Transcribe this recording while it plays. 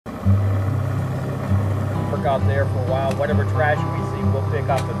work out there for a while. Whatever trash we see, we'll pick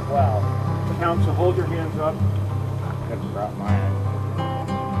up as well. Council, hold your hands up. That's brought mine.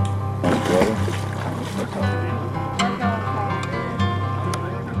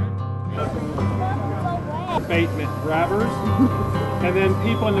 Abatement grabbers, and then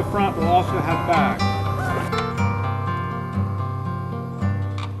people in the front will also have bags.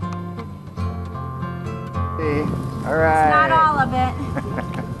 All right. It's not all of it.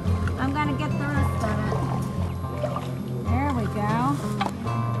 I'm gonna get the rest of it. There we go.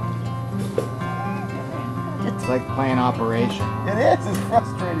 It's like playing Operation. It is. It's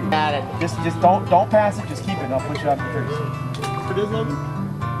frustrating. Got it. Just don't pass it. Just keep it. And I'll push it on the first. It is, Logan?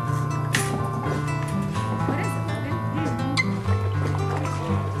 What is it,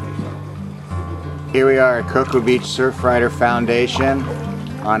 Logan? Here we are at Cocoa Beach Surfrider Foundation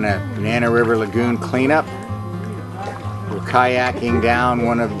on a Banana River Lagoon cleanup. We're kayaking down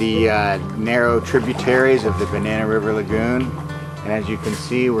one of the narrow tributaries of the Banana River Lagoon, and as you can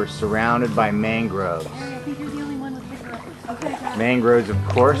see, we're surrounded by mangroves. Mangroves, of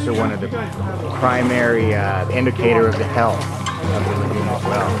course, are one of the primary indicator of the health of the lagoon as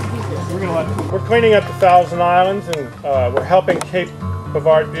well. We're cleaning up the Thousand Islands, and we're helping keep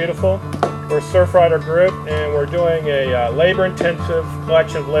Brevard beautiful. We're a Surfrider group, and we're doing a labor-intensive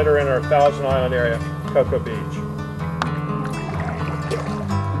collection of litter in our Thousand Island area, Cocoa Beach.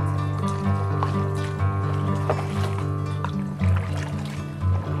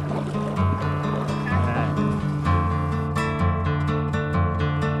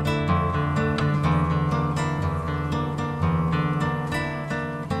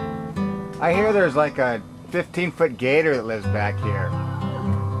 I hear there's like a 15-foot gator that lives back here.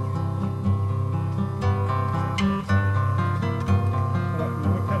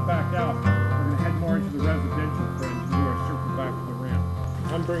 We'll come back out. We're going to head more into the residential fringe and do our circle back to the ramp.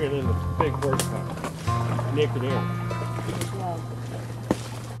 I'm bringing in the big horsepower. Naked air.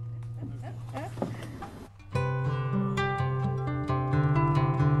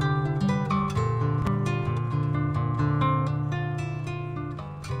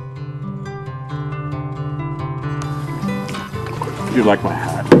 You like my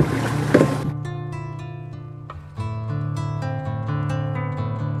hat?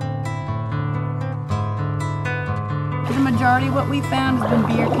 The majority of what we found has been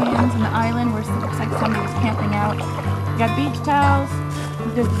beer cans in the island where it looks like somebody was camping out. We got beach towels,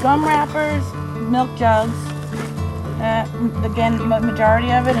 there's gum wrappers, milk jugs. Again, the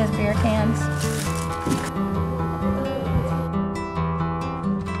majority of it is beer cans.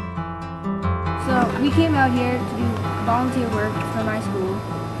 So we came out here to do volunteer work for my school,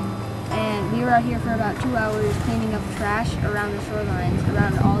 and we were out here for about 2 hours cleaning up trash around the shorelines,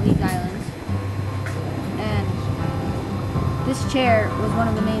 around all these islands. And this chair was one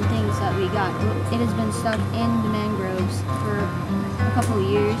of the main things that we got. It has been stuck in the mangroves for a couple of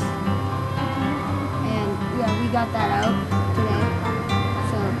years, and yeah, we got that out today.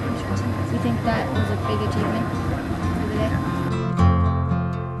 So we think that was a big achievement for the day.